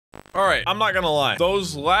All right, I'm not gonna lie.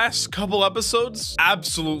 Those last couple episodes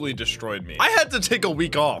absolutely destroyed me. I had to take a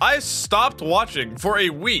week off. I stopped watching for a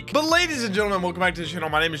week. But ladies and gentlemen, welcome back to the channel.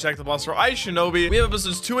 My name is JackTheBus, or ishinobi. We have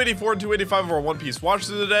episodes 284 and 285 of our One Piece watch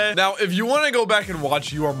through today. Now, if you want to go back and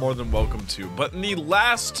watch, you are more than welcome to. But in the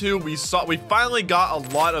last two, we finally got a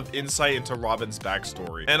lot of insight into Robin's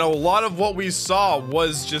backstory. And a lot of what we saw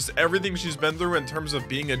was just everything she's been through in terms of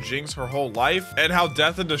being a Jinx her whole life, and how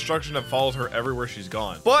death and destruction have followed her everywhere she's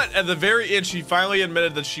gone. But at the very end, she finally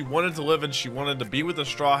admitted that she wanted to live and she wanted to be with the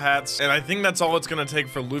Straw Hats. And I think that's all it's gonna take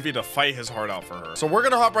for Luffy to fight his heart out for her. So we're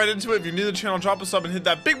gonna hop right into it. If you're new to the channel, drop a sub and hit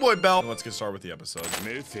that big boy bell. And let's get started with the episode.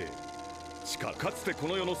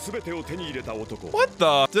 What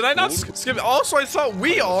the? Did I not skip? Also, I thought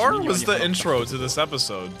 "We Are" was the intro to this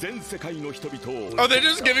episode. Oh, they're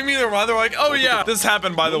just giving me the run. They're like, oh yeah, this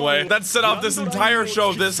happened, by the way. That set off this entire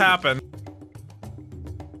show. This happened.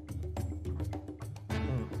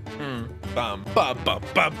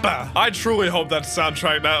 I truly hope that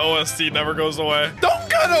soundtrack, that OST never goes away. Don't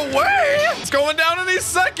get away! It's going down any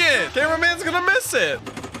second. Cameraman's gonna miss it.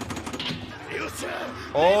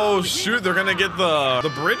 Oh shoot, they're gonna get the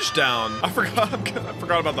bridge down. I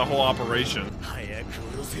forgot about the whole operation.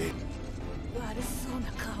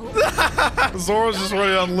 Zoro's just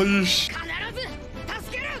ready to unleash.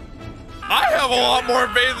 I have a lot more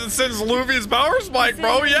faith since Luffy's power spike,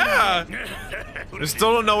 bro. Yeah. I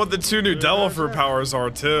still don't know what the two new Devil Fruit powers are,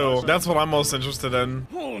 too. That's what I'm most interested in.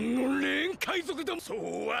 The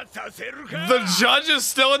judge is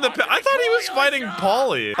still in the pit. I thought he was fighting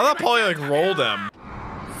Polly. I thought Polly, like, rolled him.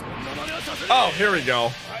 Oh, here we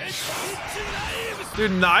go.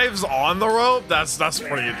 Dude, knives on the rope? That's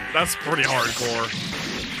pretty hardcore.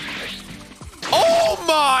 Oh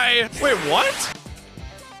my! Wait, what?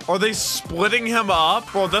 Are they splitting him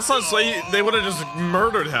up? Bro, that's not so they would have just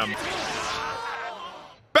murdered him.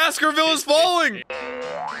 Baskerville is falling!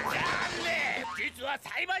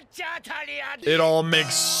 It all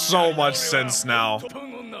makes so much sense now.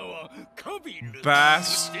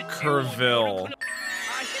 Baskerville.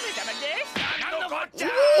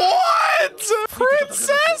 What?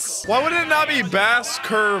 Princess? Why would it not be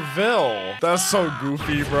Baskerville? That's so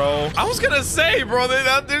goofy, bro. I was gonna say, bro,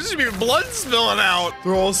 there should be blood spilling out.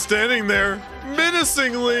 They're all standing there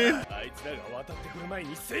menacingly.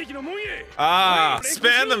 Ah,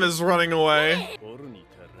 Spandam is running away. You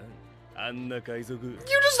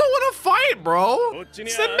just don't want to fight, bro.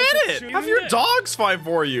 Just admit it. Have your dogs fight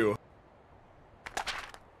for you.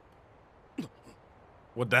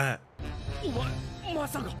 What that?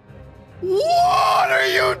 What are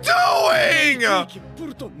you doing?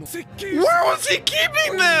 Where was he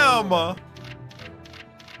keeping them?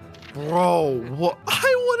 Bro, what?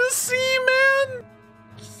 I want to see, man.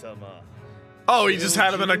 Oh, he just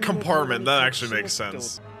had him in a compartment. That actually makes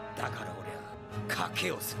sense.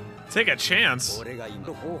 Take a chance. What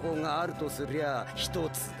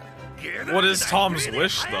is Tom's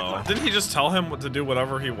wish, though? Didn't he just tell him to do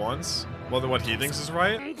whatever he wants? Whether what he thinks is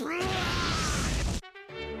right?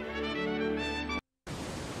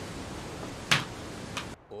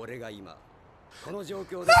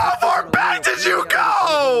 How far back did you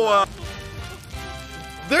go?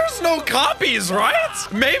 There's no copies, right?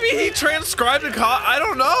 Maybe he transcribed a I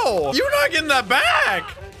don't know. You're not getting that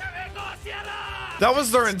back. That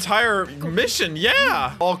was their entire mission,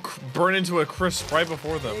 yeah. All burn into a crisp right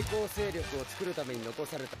before them.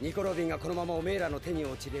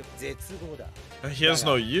 He has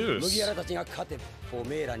no use.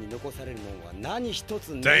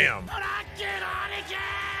 Damn.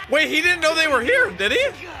 Wait, he didn't know they were here, did he?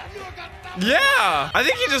 Yeah. I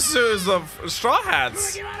think he just was the Straw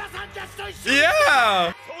Hats.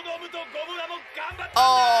 Yeah.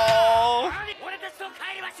 Oh.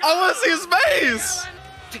 I want to see his face!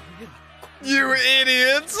 You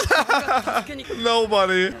idiots!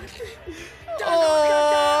 Nobody.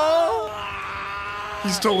 Oh.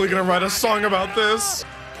 He's totally gonna write a song about this.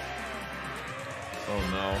 Oh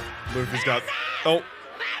no. Luffy's got... Oh.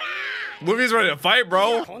 Luffy's ready to fight,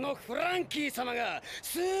 bro. Let's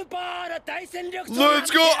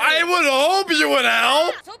go! I would hope you would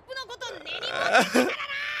help!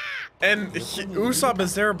 And Usopp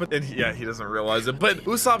is there, but yeah, he doesn't realize it. But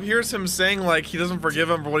Usopp hears him saying like he doesn't forgive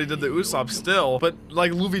him for what he did to Usopp still. But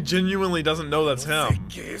like Luffy genuinely doesn't know that's him.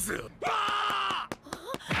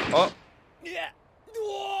 Oh.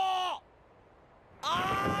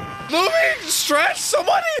 Luffy, stretch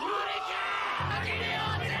somebody!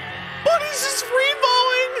 But he's just free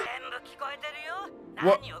falling.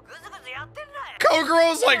 What?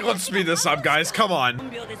 Kokuro's like, let's speed this up, guys. Come on.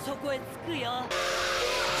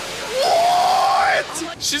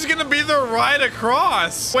 What? She's gonna be there right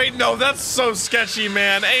across. Wait, no, that's so sketchy,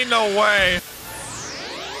 man. Ain't no way.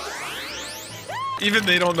 Even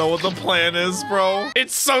they don't know what the plan is, bro.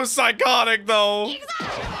 It's so psychotic, though.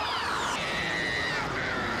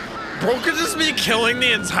 Bro could just be killing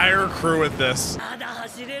the entire crew with this.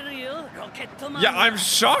 Yeah, I'm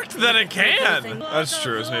shocked that it can. That's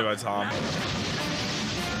true, it's made by Tom.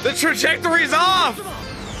 The trajectory's off!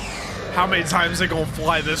 How many times they gonna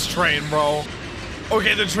fly this train, bro?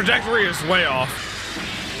 Okay, the trajectory is way off.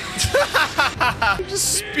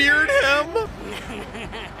 Just speared him.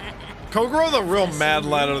 Kogoro, the real mad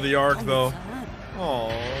lad of the arc, though.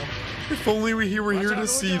 Aww. If only we were here to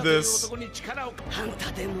see this.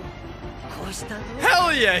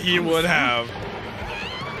 Hell yeah, he would have.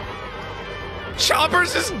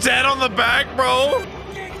 Chopper's just dead on the back, bro.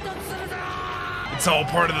 It's all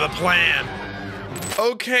part of the plan.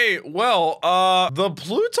 Okay, well, the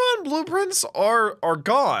Pluton blueprints are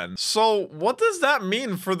gone. So what does that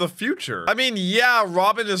mean for the future? I mean, yeah,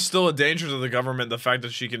 Robin is still a danger to the government, the fact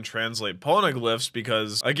that she can translate poneglyphs,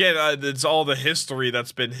 because again, it's all the history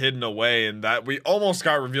that's been hidden away and that we almost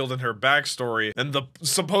got revealed in her backstory and the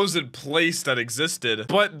supposed place that existed.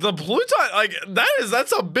 But the Pluton, like,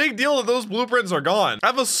 that's a big deal that those blueprints are gone. I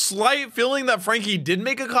have a slight feeling that Franky did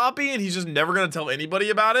make a copy and he's just never gonna tell anybody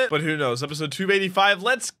about it, but who knows? Episode 285.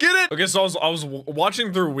 Let's get it. Okay, so I was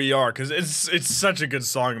watching through We Are because it's such a good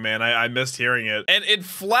song, man. I missed hearing it, and it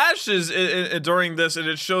flashes during this, and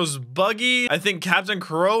it shows Buggy, I think Captain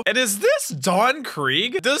Kuro, and is this Don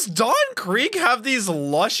Krieg? Does Don Krieg have these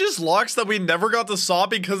luscious locks that we never got to saw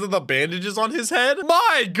because of the bandages on his head?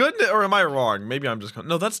 My goodness, or am I wrong? Maybe I'm just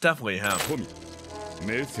no. That's definitely him.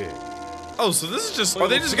 Oh, so this is just, are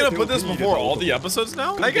they just gonna put this before all the episodes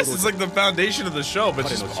now? I guess it's like the foundation of the show, but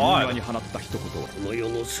just odd.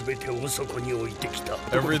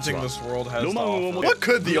 Everything this world has to offer. What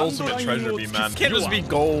could the ultimate treasure be, man? Can't just be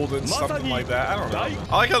gold and something like that. I don't know.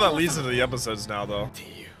 I like how that leads into the episodes now, though.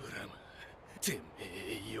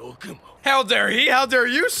 How dare he? How dare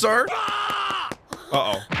you, sir?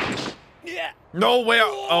 Uh-oh. No way.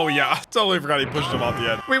 Oh yeah, I totally forgot he pushed him off the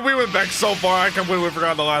end. We went back so far, I completely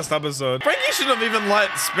forgot the last episode. Franky should have even let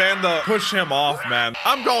Spanda push him off, man.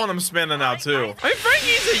 I'm calling him Spanda now too. I mean,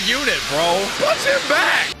 Franky's a unit, bro. Push him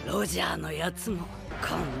back.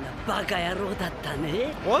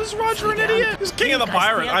 Was Roger an idiot? He's king of the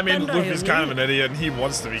pirates. I mean, Luffy's kind of an idiot and he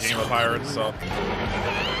wants to be king of the pirates, so.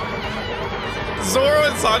 Zoro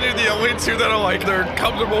and Sanji are the only two that are like, they're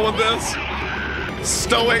comfortable with this.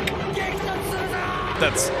 Stoic.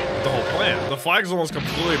 That's the whole plan. The flag's almost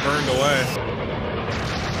completely burned away.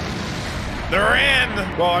 They're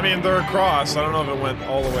in! Well, I mean, they're across. I don't know if it went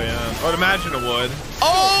all the way in. I would imagine it would.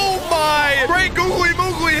 Oh my! Great googly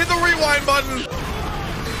moogly, hit the rewind button!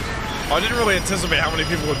 I didn't really anticipate how many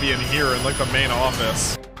people would be in here in like the main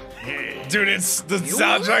office. Dude, the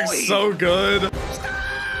soundtrack's so good.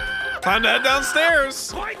 Time to head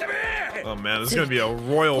downstairs. Oh man, this is gonna be a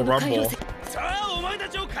royal rumble.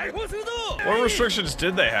 What restrictions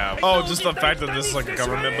did they have? Oh, just the fact that this is like a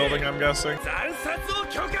government building, I'm guessing.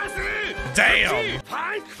 Damn!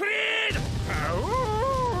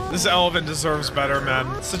 This elephant deserves better,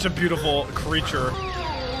 man. Such a beautiful creature.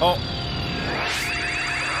 Oh.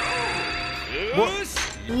 What?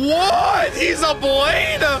 What? He's a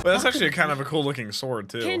blade? But that's actually kind of a cool looking sword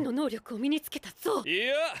too. Sword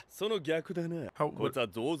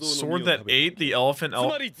that ate the elephant?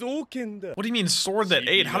 What do you mean sword that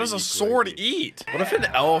ate? How does a sword eat? What if an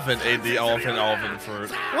elephant ate the elephant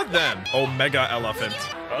fruit? What then? Omega elephant.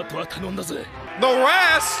 The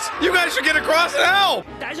rest? You guys should get across now!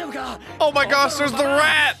 Oh my gosh, there's the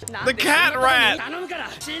rat! The cat rat!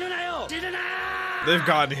 They've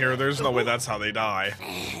gotten here. There's no way that's how they die.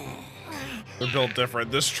 They're built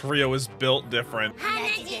different. This trio is built different.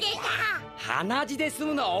 That's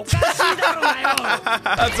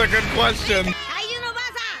a good question.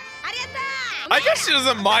 I guess she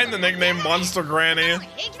doesn't mind the nickname Monster Granny.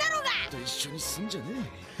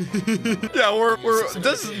 Yeah,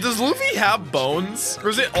 does Luffy have bones? Or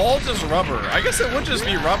is it all just rubber? I guess it would just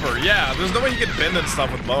be rubber. Yeah, there's no way he could bend and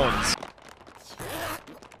stuff with bones.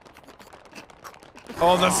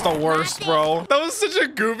 Oh, that's the worst, bro. That was such a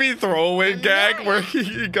goofy throwaway gag where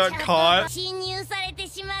he got caught.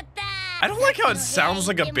 I don't like how it sounds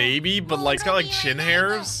like a baby, but like it's got like chin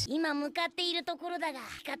hairs.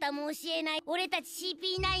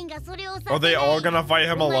 Are they all gonna fight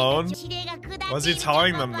him alone? Why is he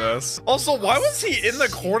telling them this? Also, why was he in the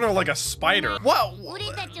corner like a spider? What?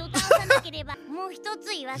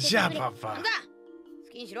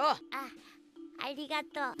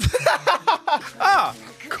 Ah,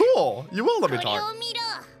 cool. You will let me talk.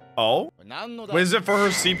 Oh? Wait, is it for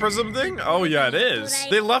her sea prism thing? Oh, yeah, it is.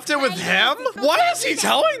 They left it with him? Why is he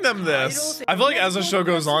telling them this? I feel like as the show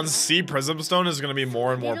goes on, sea prism stone is going to be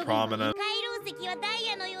more and more prominent.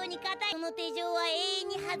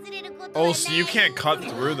 Oh, so you can't cut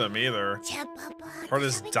through them either. Part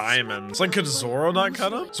is diamonds. Like, could Zoro not cut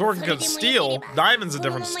them? Zoro can cut steel. Diamond's a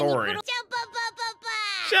different story.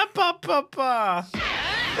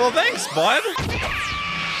 Well, thanks, bud.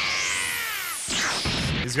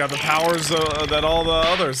 He's got the powers that all the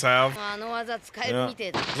others have. Yeah.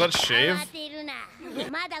 Is that shave?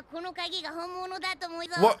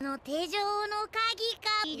 What?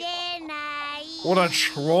 What a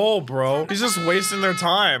troll, bro. He's just wasting their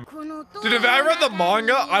time. Dude, if I read the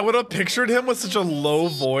manga, I would have pictured him with such a low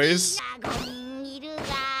voice.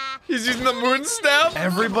 He's using the moon step.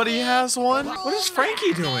 Everybody has one. What is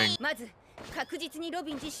Franky doing?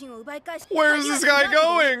 Where is this guy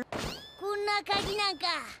going?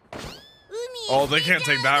 Oh, they can't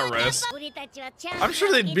take that risk. I'm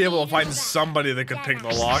sure they'd be able to find somebody that could pick the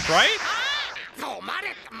lock, right?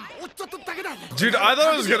 Dude, I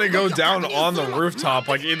thought it was gonna go down on the rooftop.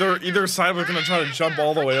 Like either side was gonna try to jump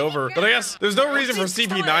all the way over. But I guess there's no reason for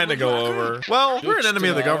CP9 to go over. Well, we're an enemy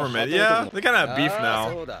of the government. Yeah, they kind of have beef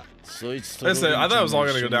now. I thought it was all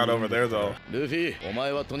gonna go down over there though.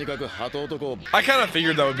 I kind of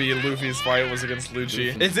figured that would be Luffy's fight was against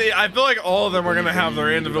Lucci. I feel like all of them are gonna have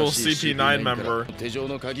their individual CP9 member.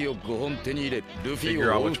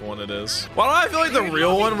 Figure out which one it is. Why do I feel like the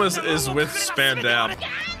real one is with Spandam?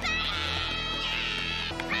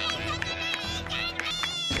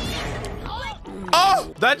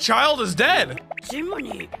 Oh, that child is dead.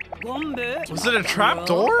 Was it a trap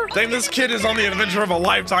door? Dang, this kid is on the adventure of a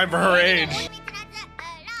lifetime for her age.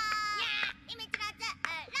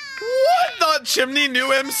 What the chimney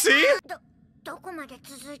new MC?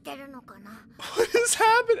 What is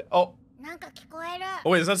happening? Oh. Oh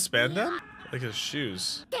wait, is that Spandam? Like his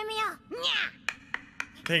shoes.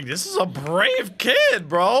 Dang, this is a brave kid,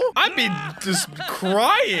 bro. I'd be just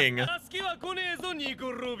crying. Is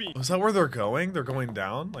that where they're going? They're going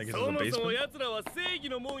down? Like into the basement?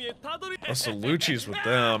 Oh, so Lucci's with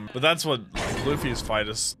them. But that's what Luffy's fight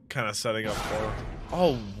is kind of setting up for.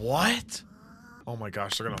 Oh, what? Oh my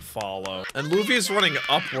gosh, they're gonna follow. And Luffy's running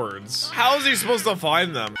upwards. How is he supposed to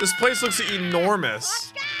find them? This place looks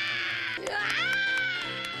enormous.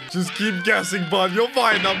 Just keep guessing, bud. You'll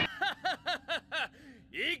find them.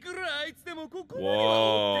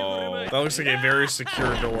 Whoa. That looks like a very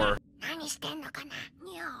secure door.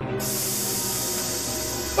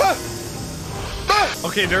 Ah! Ah!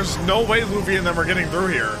 Okay, there's no way Luffy and them are getting through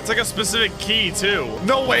here. It's like a specific key, too.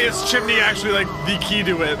 No way is Chimney actually like the key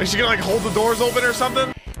to it. Is she gonna like hold the doors open or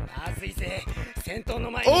something?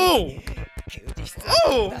 Oh!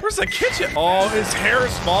 Oh! Where's the kitchen? Oh, his hair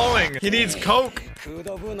is falling. He needs coke.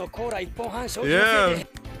 Yeah.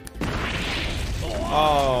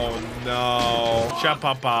 Oh no.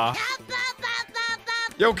 Chapapa.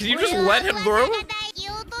 Yo, can you just let him through?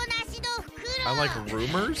 I like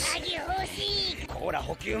rumors.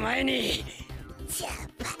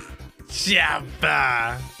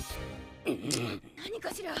 Chapa.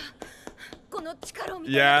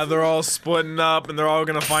 Yeah, they're all splitting up and they're all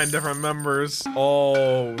gonna find different members.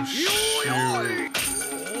 Oh shoot.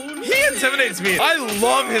 He intimidates me. I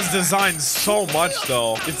love his design so much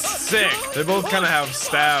though. It's sick. They both kind of have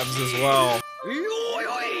stabs as well.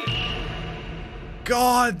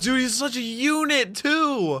 God, dude, he's such a unit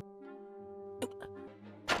too.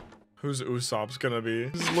 Who's Usopp's gonna be?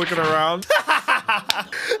 He's looking around.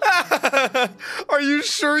 Are you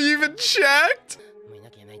sure you even checked?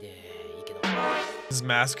 His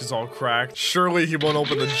mask is all cracked. Surely he won't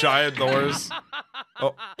open the giant doors.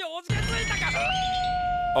 Oh.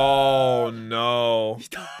 Oh no.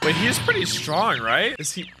 Wait, he's pretty strong, right?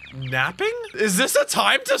 Is he napping? Is this a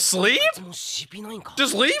time to sleep?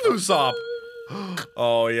 Just leave, Usopp.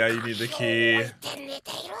 Oh yeah, you need the key.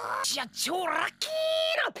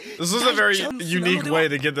 This is a very unique way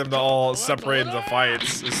to get them to all separate into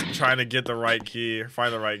fights, is trying to get the right key,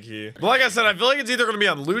 find the right key. But like I said, I feel like it's either gonna be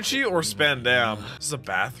on Lucci or Spandam. This is a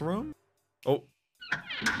bathroom? Oh.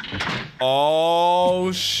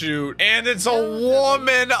 Oh shoot. And it's a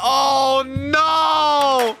woman. Oh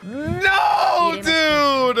no! No,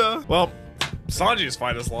 dude! Well, Sanji's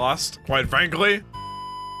fight is lost, quite frankly.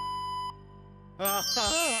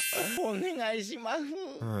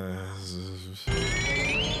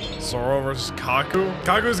 Zoro versus Kaku.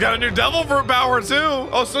 Kaku's got a new devil fruit power too.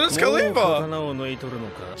 Oh, so does Khalifa.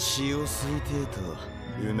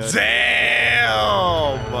 Damn!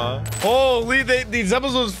 Holy, these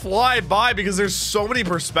episodes fly by because there's so many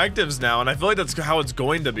perspectives now, and I feel like that's how it's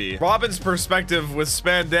going to be. Robin's perspective with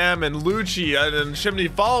Spandam and Lucci and Chimney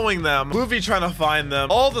following them, Luffy trying to find them,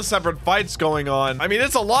 all the separate fights going on. I mean,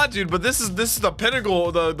 it's a lot, dude, but this is the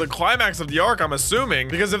pinnacle, the climax of the arc, I'm assuming,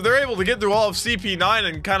 because if they're able to get through all of CP9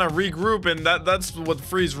 and kind of regroup, and that's what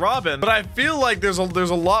frees Robin. But I feel like there's a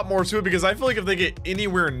lot more to it, because I feel like if they get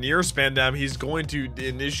anywhere near Spandam, he's going to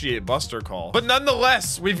initiate Buster Call. But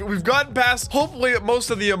nonetheless, we've gotten past hopefully most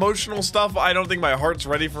of the emotional stuff. I don't think my heart's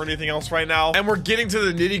ready for anything else right now, and we're getting to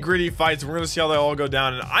the nitty-gritty fights. We're gonna see how they all go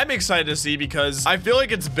down, and I'm excited to see, because I feel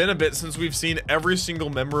like it's been a bit since we've seen every single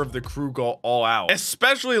member of the crew go all out,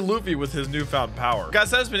 especially Luffy with his newfound power.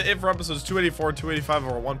 Guys, that's been it for episodes 284 and 285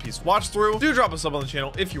 of our One Piece watch through. Do drop a sub on the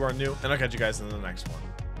channel if you are new, and I'll catch you guys in the next one.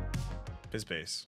 Peace.